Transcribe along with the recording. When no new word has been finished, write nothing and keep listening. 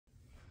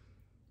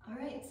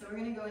so we're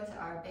gonna go into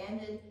our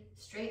banded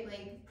straight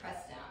leg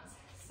press downs.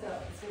 So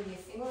it's gonna be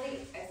a single leg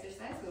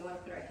exercise. We wanna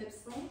put our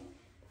hips sling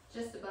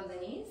just above the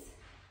knees.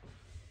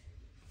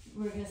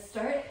 We're gonna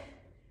start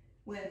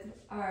with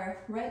our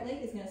right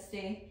leg is gonna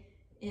stay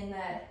in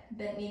that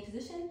bent knee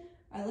position.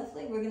 Our left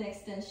leg, we're gonna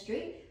extend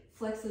straight,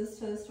 flex those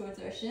toes towards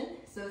our shin.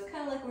 So it's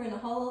kind of like we're in a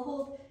hollow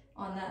hold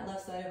on that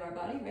left side of our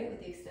body, right,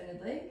 with the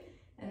extended leg.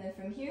 And then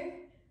from here,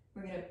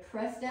 we're gonna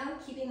press down,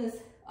 keeping this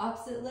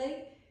opposite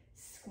leg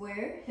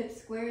square,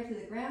 hips square to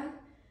the ground,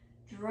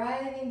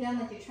 driving down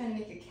like you're trying to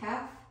make your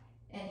calf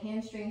and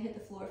hamstring hit the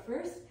floor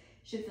first.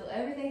 Should feel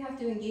everything have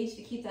to engage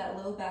to keep that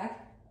low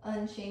back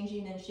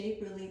unchanging in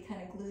shape, really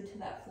kind of glued to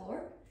that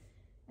floor.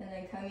 And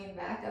then coming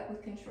back up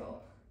with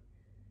control.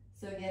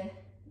 So again,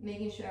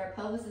 making sure our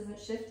pelvis isn't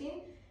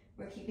shifting.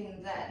 We're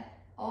keeping that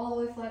all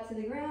the way flat to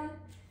the ground.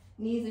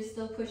 Knees are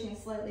still pushing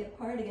slightly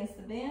apart against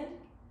the band.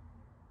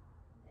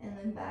 And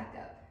then back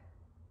up.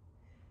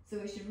 So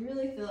we should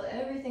really feel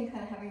everything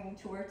kind of having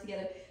to work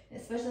together.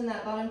 Especially in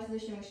that bottom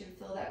position, we should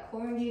feel that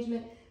core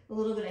engagement, a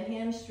little bit of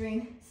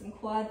hamstring, some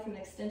quad from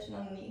extension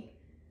on the knee.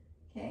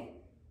 Okay?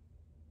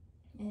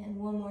 And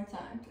one more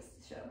time, just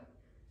to show.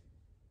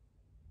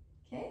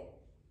 Okay?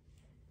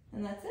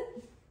 And that's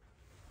it.